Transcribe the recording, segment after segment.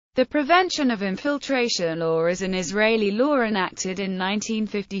The Prevention of Infiltration Law is an Israeli law enacted in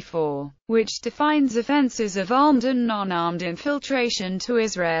 1954, which defines offenses of armed and non-armed infiltration to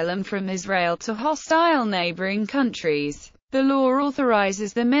Israel and from Israel to hostile neighboring countries. The law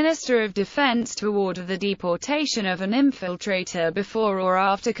authorizes the Minister of Defense to order the deportation of an infiltrator before or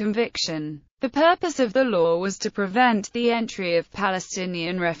after conviction. The purpose of the law was to prevent the entry of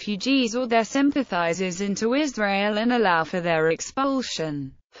Palestinian refugees or their sympathizers into Israel and allow for their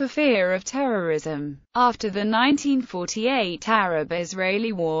expulsion for fear of terrorism. After the 1948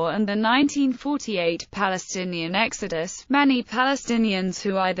 Arab-Israeli War and the 1948 Palestinian exodus, many Palestinians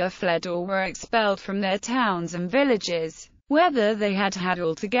who either fled or were expelled from their towns and villages, whether they had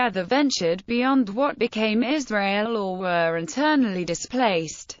altogether ventured beyond what became Israel or were internally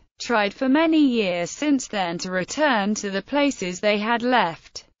displaced, tried for many years since then to return to the places they had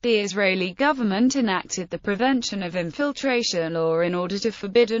left. The Israeli government enacted the Prevention of Infiltration Law in order to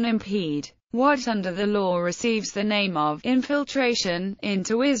forbid and impede what under the law receives the name of infiltration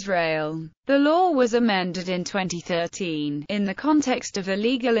into Israel. The law was amended in 2013 in the context of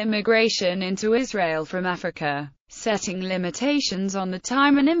illegal immigration into Israel from Africa, setting limitations on the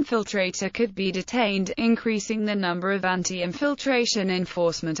time an infiltrator could be detained, increasing the number of anti-infiltration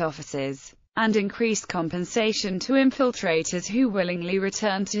enforcement officers, and increased compensation to infiltrators who willingly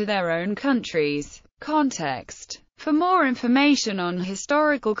return to their own countries. Context. For more information on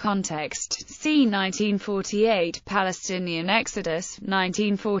historical context, see 1948 Palestinian Exodus,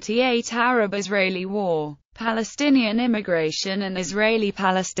 1948 Arab-Israeli War, Palestinian immigration and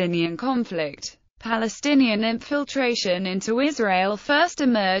Israeli-Palestinian conflict. Palestinian infiltration into Israel first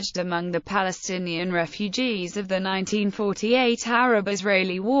emerged among the Palestinian refugees of the 1948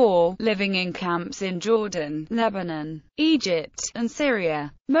 Arab-Israeli War, living in camps in Jordan, Lebanon, Egypt, and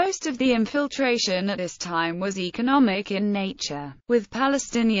Syria. Most of the infiltration at this time was economic in nature, with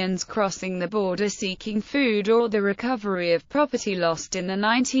Palestinians crossing the border seeking food or the recovery of property lost in the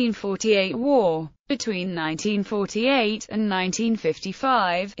 1948 war. Between 1948 and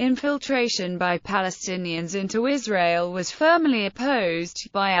 1955, infiltration by Palestinians into Israel was firmly opposed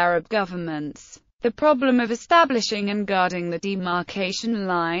by Arab governments. The problem of establishing and guarding the demarcation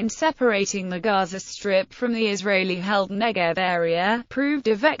line separating the Gaza Strip from the Israeli-held Negev area proved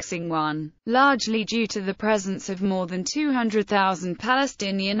a vexing one, largely due to the presence of more than 200,000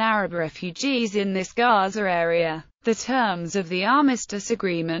 Palestinian Arab refugees in this Gaza area. The terms of the armistice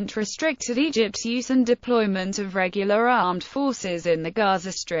agreement restricted Egypt's use and deployment of regular armed forces in the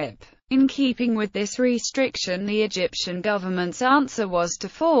Gaza Strip. In keeping with this restriction, the Egyptian government's answer was to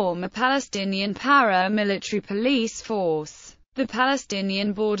form a Palestinian paramilitary police force. The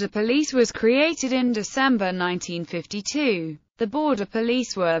Palestinian Border Police was created in December 1952. The border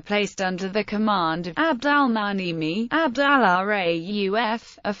police were placed under the command of Abd al-Manimi, Abd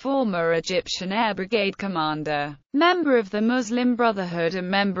al-Rauf, a former Egyptian Air Brigade commander, member of the Muslim Brotherhood and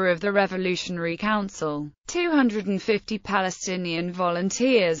member of the Revolutionary Council. 250 Palestinian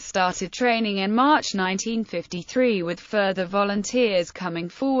volunteers started training in March 1953, with further volunteers coming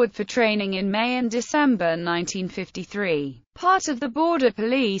forward for training in May and December 1953. Part of the border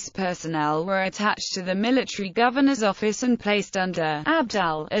police personnel were attached to the military governor's office and placed under Abd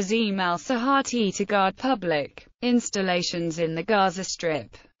al-Azim al-Sahati to guard public installations in the Gaza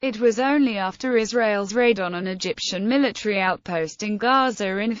Strip. It was only after Israel's raid on an Egyptian military outpost in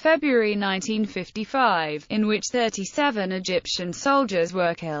Gaza in February 1955, in which 37 Egyptian soldiers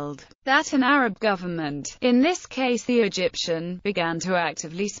were killed, that an Arab government, in this case the Egyptian, began to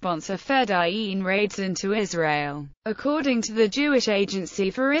actively sponsor Fedayeen raids into Israel. According to the Jewish Agency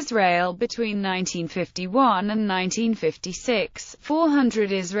for Israel, between 1951 and 1956,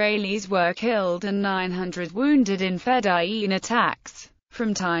 400 Israelis were killed and 900 wounded in Fedayeen attacks.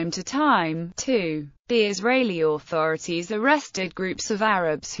 From time to time, too, the Israeli authorities arrested groups of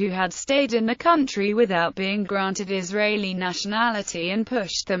Arabs who had stayed in the country without being granted Israeli nationality and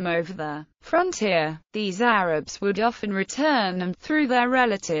pushed them over the frontier. These Arabs would often return and, through their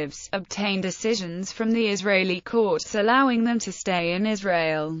relatives, obtain decisions from the Israeli courts allowing them to stay in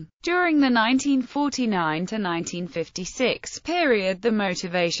Israel. During the 1949 to 1956 period, the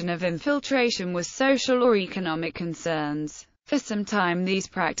motivation of infiltration was social or economic concerns. For some time these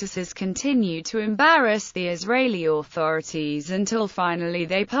practices continued to embarrass the Israeli authorities until finally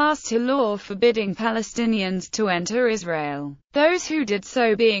they passed a law forbidding Palestinians to enter Israel, those who did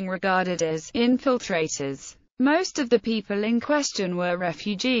so being regarded as infiltrators. Most of the people in question were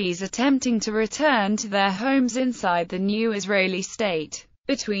refugees attempting to return to their homes inside the new Israeli state.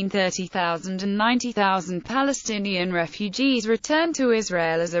 Between 30,000 and 90,000 Palestinian refugees returned to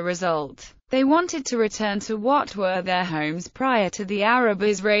Israel as a result. They wanted to return to what were their homes prior to the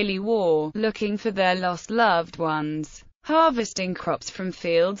Arab-Israeli War, looking for their lost loved ones, harvesting crops from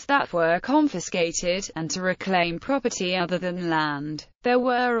fields that were confiscated, and to reclaim property other than land. There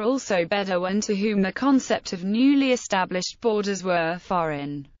were also Bedouin to whom the concept of newly established borders were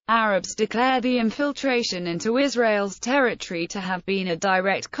foreign. Arabs declared the infiltration into Israel's territory to have been a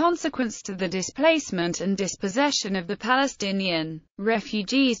direct consequence to the displacement and dispossession of the Palestinian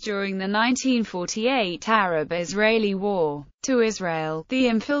refugees during the 1948 Arab-Israeli War. To Israel, the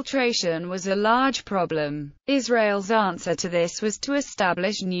infiltration was a large problem. Israel's answer to this was to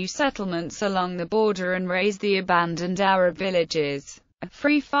establish new settlements along the border and raze the abandoned Arab villages. A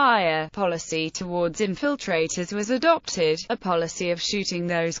free-fire policy towards infiltrators was adopted, a policy of shooting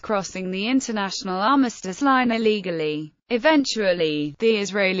those crossing the international armistice line illegally. Eventually, the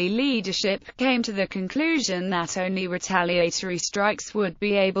Israeli leadership came to the conclusion that only retaliatory strikes would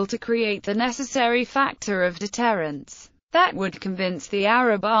be able to create the necessary factor of deterrence that would convince the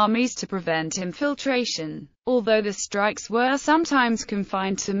Arab armies to prevent infiltration. Although the strikes were sometimes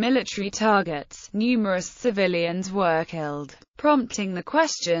confined to military targets, numerous civilians were killed, prompting the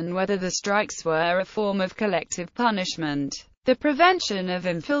question whether the strikes were a form of collective punishment. The Prevention of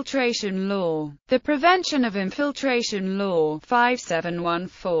Infiltration Law. The Prevention of Infiltration Law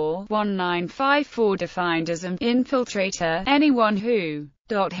 5714-1954 defined as an infiltrator anyone who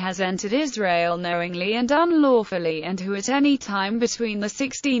has entered Israel knowingly and unlawfully, and who at any time between the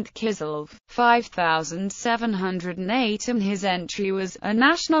 16th Kislev 5708 and his entry was a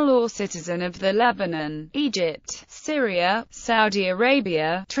national or citizen of the Lebanon, Egypt, Syria, Saudi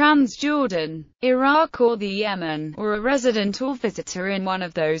Arabia, Transjordan, Iraq or the Yemen, or a resident or visitor in one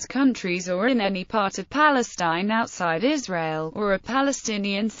of those countries or in any part of Palestine outside Israel, or a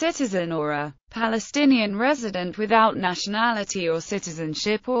Palestinian citizen or a Palestinian resident without nationality or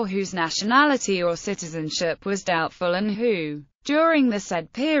citizenship, or whose nationality or citizenship was doubtful and who, during the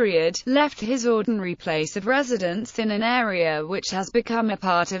said period, left his ordinary place of residence in an area which has become a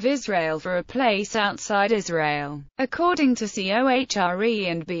part of Israel for a place outside Israel. According to COHRE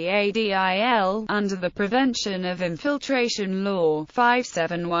and BADIL, under the Prevention of Infiltration Law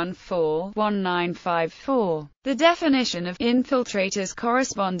 5714-1954, the definition of infiltrators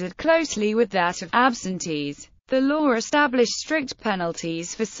corresponded closely with that of absentees. The law established strict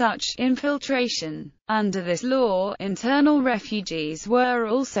penalties for such infiltration. Under this law, internal refugees were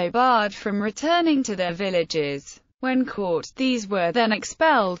also barred from returning to their villages. When caught, these were then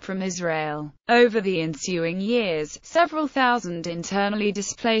expelled from Israel. Over the ensuing years, several thousand internally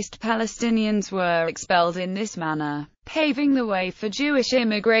displaced Palestinians were expelled in this manner, paving the way for Jewish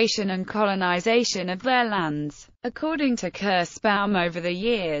immigration and colonization of their lands. According to Kirschbaum, over the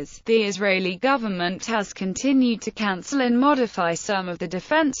years, the Israeli government has continued to cancel and modify some of the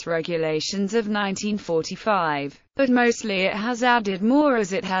defense regulations of 1945, but mostly it has added more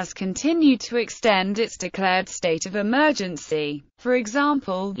as it has continued to extend its declared state of emergency. For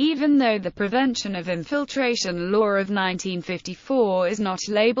example, even though the Prevention of Infiltration Law of 1954 is not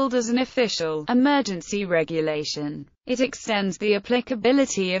labeled as an official emergency regulation, it extends the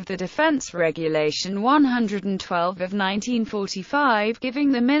applicability of the Defense Regulation 112 of 1945,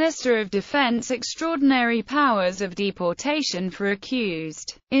 giving the Minister of Defense extraordinary powers of deportation for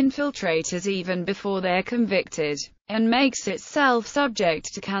accused infiltrators even before they're convicted, and makes itself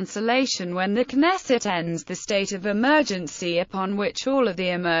subject to cancellation when the Knesset ends the state of emergency upon which all of the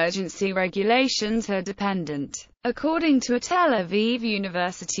emergency regulations are dependent. According to a Tel Aviv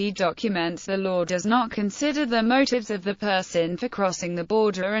University document, the law does not consider the motives of the person for crossing the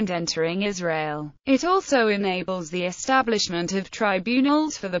border and entering Israel. It also enables the establishment of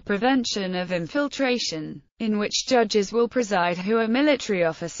tribunals for the prevention of infiltration, in which judges will preside who are military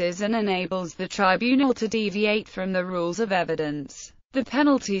officers, and enables the tribunal to deviate from the rules of evidence. The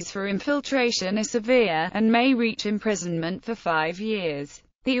penalties for infiltration are severe, and may reach imprisonment for 5 years.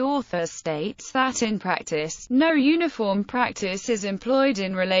 The author states that in practice, no uniform practice is employed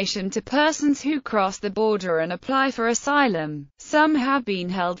in relation to persons who cross the border and apply for asylum. Some have been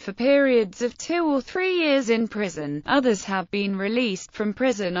held for periods of 2 or 3 years in prison, others have been released from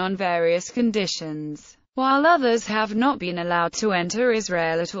prison on various conditions, while others have not been allowed to enter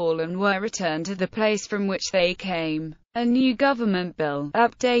Israel at all and were returned to the place from which they came. A new government bill,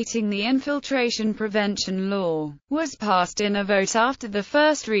 updating the Infiltration Prevention Law, was passed in a vote after the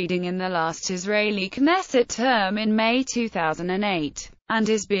first reading in the last Israeli Knesset term in May 2008, and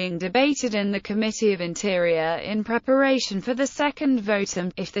is being debated in the Committee of Interior in preparation for the second vote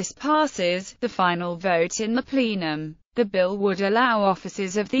and, if this passes, the final vote in the plenum. The bill would allow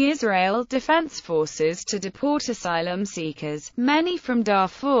officers of the Israel Defense Forces to deport asylum seekers, many from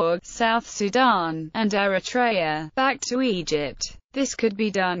Darfur, South Sudan, and Eritrea, back to Egypt. This could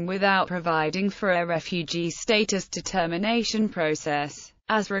be done without providing for a refugee status determination process,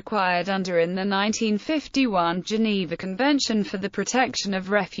 as required under the 1951 Geneva Convention for the Protection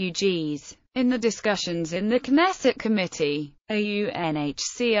of Refugees. In the discussions in the Knesset Committee, a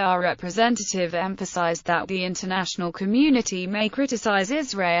UNHCR representative emphasized that the international community may criticize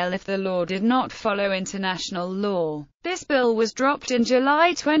Israel if the law did not follow international law. This bill was dropped in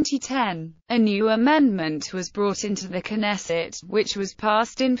July 2010. A new amendment was brought into the Knesset, which was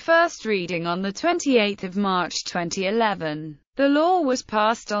passed in first reading on 28 March 2011. The law was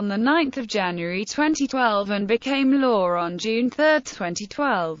passed on 9 January 2012 and became law on June 3,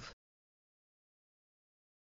 2012.